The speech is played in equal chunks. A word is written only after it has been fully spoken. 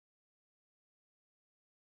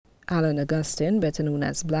Allan Augustin, better known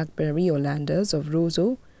as Blackberry or Landers of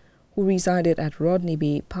Roseau, who resided at Rodney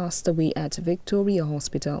Bay, passed away at Victoria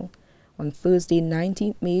Hospital on Thursday,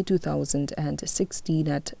 19th May 2016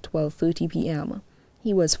 at 12:30 p.m.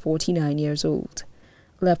 He was 49 years old.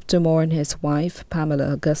 Left to mourn his wife,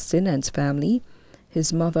 Pamela Augustin, and family,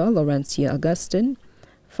 his mother, Laurentia Augustin,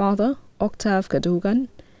 father, Octave Cadogan,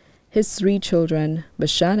 his 3 children,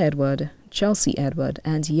 Bashan Edward, Chelsea Edward,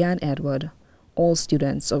 and Yan Edward, all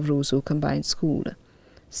students of Roseau Combined School,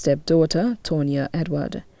 stepdaughter, Tonya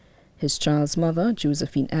Edward, his child's mother,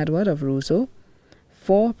 Josephine Edward of Roseau,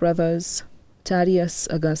 4 brothers, Thaddeus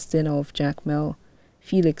Augustin of Jackmel,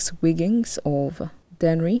 Felix Wiggins of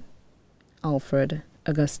Denry, Alfred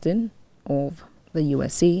Augustin of the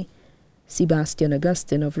USA, Sebastian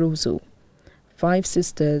Augustin of Roseau, 5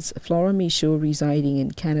 sisters, Flora Michaud residing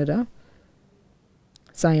in Canada,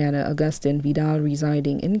 Sienna Augustin Vidal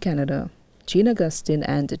residing in Canada, Jean Augustin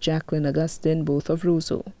and Jacqueline Augustin, both of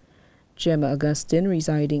Roseau, Gemma Augustin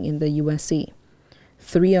residing in the USA,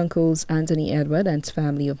 3 uncles, Anthony Edward and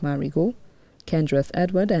family of Marigot, Kendreth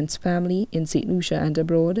Edward and family in St. Lucia and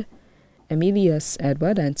abroad, Emilius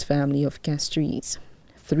Edward and family of Castries,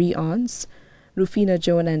 3 aunts, Rufina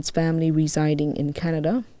Joan and family residing in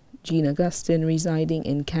Canada, Jean Augustin residing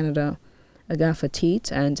in Canada, Agatha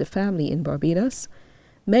Tate and family in Barbados,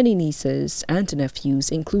 many nieces and nephews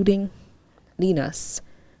including Linus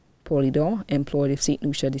Polydor, employed of St.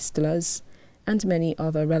 Lucia Distillers, and many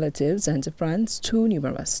other relatives and friends, too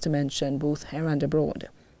numerous to mention both here and abroad.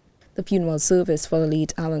 The funeral service for the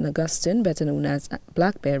late Allan Augustin, better known as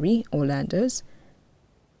Blackberry or Landers,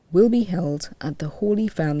 will be held at the Holy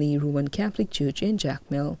Family Roman Catholic Church in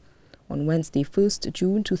Jackmel on Wednesday, 1st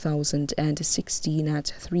June 2016 at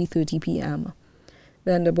 3:30 p.m.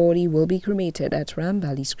 Then the body will be cremated at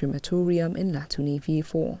Rambally's crematorium in Latune,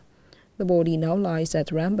 VA4. The body now lies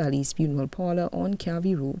at Rambally's funeral parlor on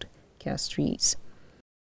Calvi Road, Castries.